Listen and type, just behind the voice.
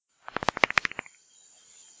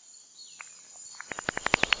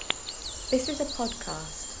This is a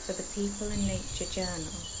podcast for the People and Nature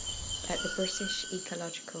Journal at the British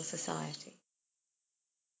Ecological Society.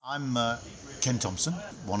 I'm Ken Thompson,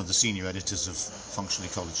 one of the senior editors of Functional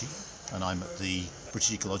Ecology, and I'm at the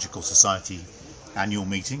British Ecological Society annual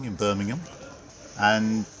meeting in Birmingham.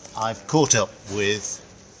 And I've caught up with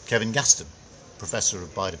Kevin Gaston, Professor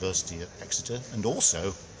of Biodiversity at Exeter, and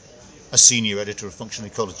also a senior editor of Functional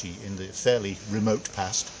Ecology in the fairly remote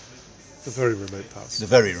past. The very remote past. The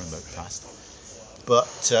very remote past. But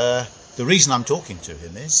the reason I'm talking to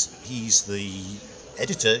him is he's the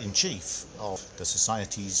editor-in-chief of the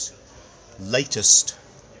Society's latest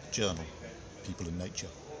journal, People and Nature.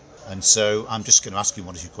 And so I'm just going to ask him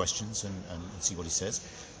one or two questions and see what he says.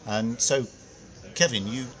 And so, Kevin,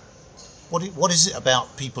 what is it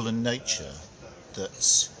about People and Nature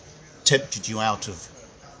that's tempted you out of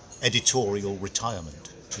editorial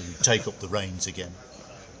retirement to take up the reins again?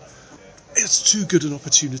 It's too good an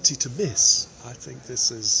opportunity to miss. I think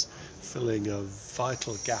this is filling a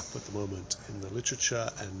vital gap at the moment in the literature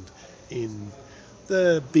and in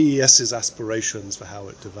the BES's aspirations for how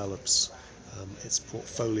it develops its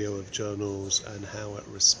portfolio of journals and how it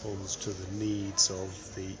responds to the needs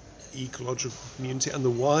of the ecological community and the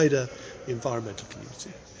wider environmental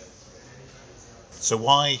community. So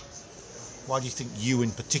why do you think you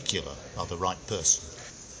in particular are the right person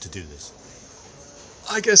to do this?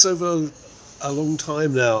 I guess over a long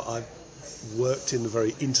time now I've worked in a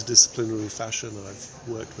very interdisciplinary fashion. I've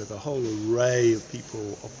worked with a whole array of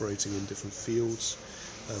people operating in different fields,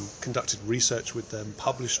 conducted research with them,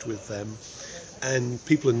 published with them, and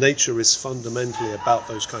People and Nature is fundamentally about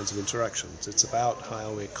those kinds of interactions. It's about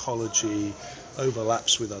how ecology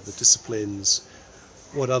overlaps with other disciplines,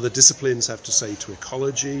 what other disciplines have to say to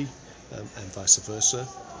ecology, and vice versa.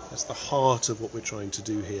 That's the heart of what we're trying to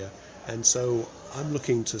do here. And so I'm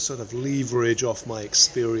looking to sort of leverage off my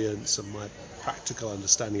experience and my practical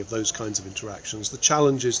understanding of those kinds of interactions, the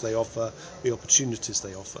challenges they offer, the opportunities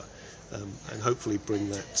they offer, and hopefully bring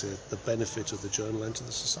that to the benefit of the journal and to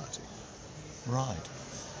the society. Right.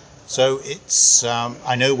 So it's,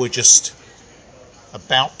 I know we're just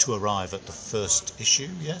about to arrive at the first issue,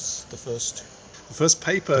 yes? The first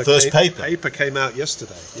paper came out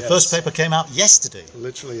yesterday. The first paper came out yesterday.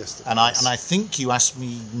 Literally yesterday. And I think you asked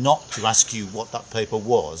me not to ask you what that paper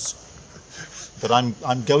was, but I'm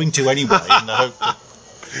going to anyway in the hope that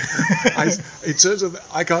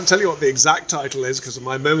I can't tell you what the exact title is because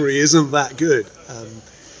my memory isn't that good,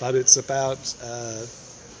 but it's about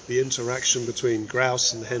the interaction between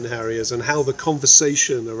grouse and hen harriers and how the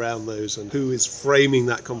conversation around those and who is framing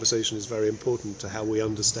that conversation is very important to how we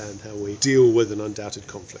understand how we deal with an undoubted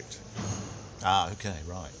conflict. Okay,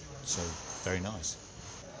 right. So very nice.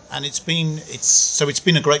 And it's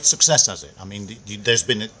been a great success, has it? I mean,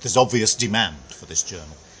 there's obvious demand for this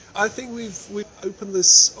journal. I think we've opened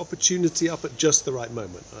this opportunity up at just the right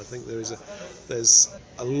moment. I think there's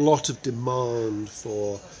a lot of demand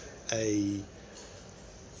for a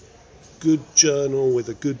good journal with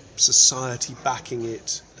a good society backing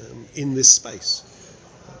it in this space.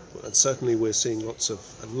 And certainly we're seeing lots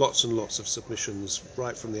and lots of submissions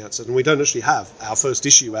right from the outset, and we don't actually have our first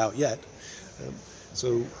issue out yet.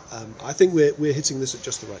 So I think we're hitting this at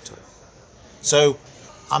just the right time. So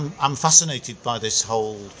I'm fascinated by this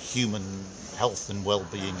whole human health and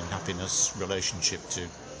well-being and happiness relationship to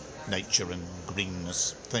nature and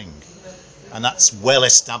greenness thing. And that's well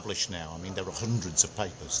established now. I mean, there are hundreds of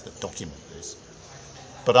papers that document this.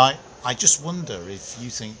 But I just wonder if you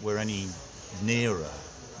think we're any nearer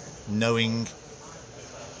knowing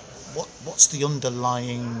what's the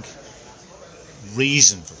underlying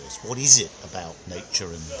reason for this. What is it about nature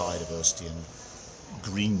and biodiversity and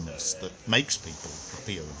greenness that makes people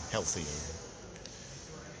happier and healthier?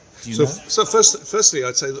 Do you know? So firstly,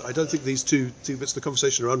 I'd say that I don't think these two bits of the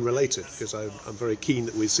conversation are unrelated, because I'm very keen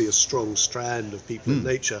that we see a strong strand of People and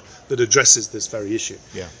Nature that addresses this very issue,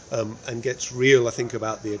 and gets real, I think,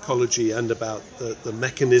 about the ecology and about the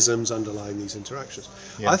mechanisms underlying these interactions.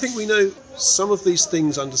 Yeah. I think we know some of these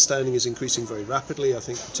things, understanding is increasing very rapidly, I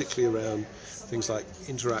think particularly around things like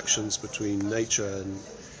interactions between nature and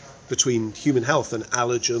between human health and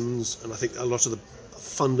allergens, and I think a lot of the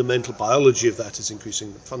fundamental biology of that is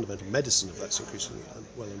increasing, the fundamental medicine of that's increasingly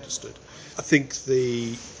well understood. I think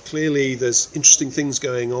clearly there's interesting things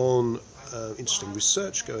going on, interesting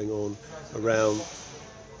research going on around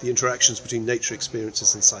the interactions between nature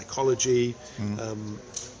experiences and psychology.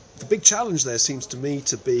 The big challenge there seems to me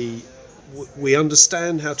to be we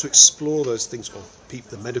understand how to explore those things, or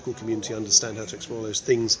the medical community understand how to explore those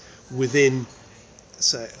things within,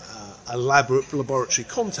 say, a laboratory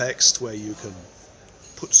context where you can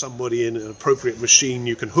put somebody in an appropriate machine,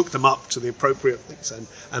 you can hook them up to the appropriate things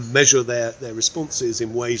and measure their responses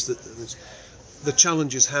in ways that the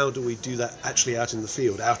challenge is how do we do that actually out in the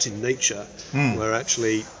field, out in nature, where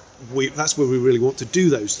actually that's where we really want to do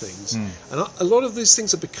those things. And a lot of these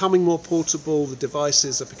things are becoming more portable. The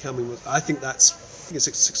devices are becoming more, I think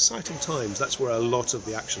it's exciting times. That's where a lot of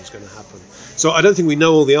the action is going to happen. So I don't think we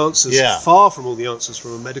know all the answers, far from all the answers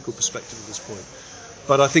from a medical perspective at this point.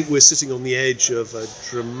 But I think we're sitting on the edge of a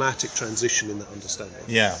dramatic transition in that understanding.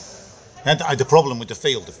 Yeah. And the problem with the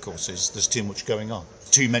field, of course, is there's too much going on.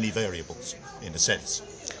 Too many variables, in a sense.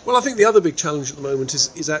 Well, I think the other big challenge at the moment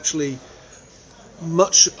is actually,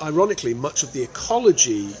 much of the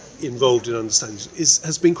ecology involved in understanding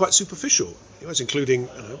has been quite superficial. It's including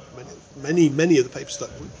many of the papers that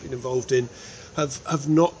we've been involved in have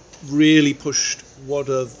not really pushed what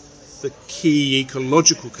are the key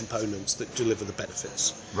ecological components that deliver the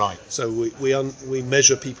benefits. Right. So we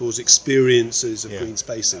measure people's experiences of green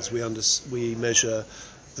spaces. We measure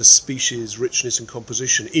the species richness and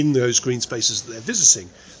composition in those green spaces that they're visiting.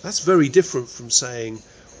 That's very different from saying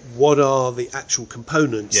what are the actual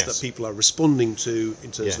components that people are responding to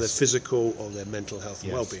in terms of their physical or their mental health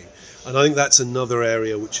and well-being. And I think that's another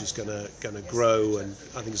area which is going to grow, and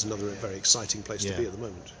I think it's another very exciting place to be at the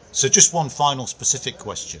moment. So just one final specific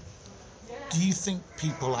question. Do you think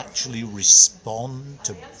people actually respond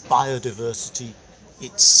to biodiversity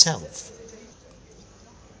itself?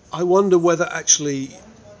 I wonder whether actually,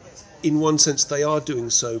 in one sense, they are doing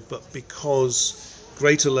so, but because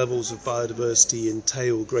greater levels of biodiversity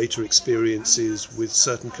entail greater experiences with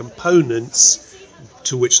certain components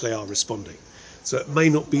to which they are responding. So it may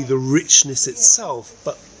not be the richness itself,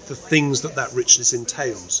 but the things that richness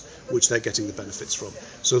entails, which they're getting the benefits from.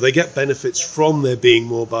 So they get benefits from there being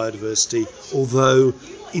more biodiversity, although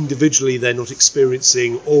individually they're not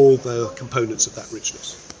experiencing all the components of that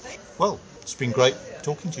richness. Well, it's been great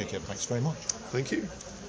talking to you, Kim. Thanks very much. Thank you.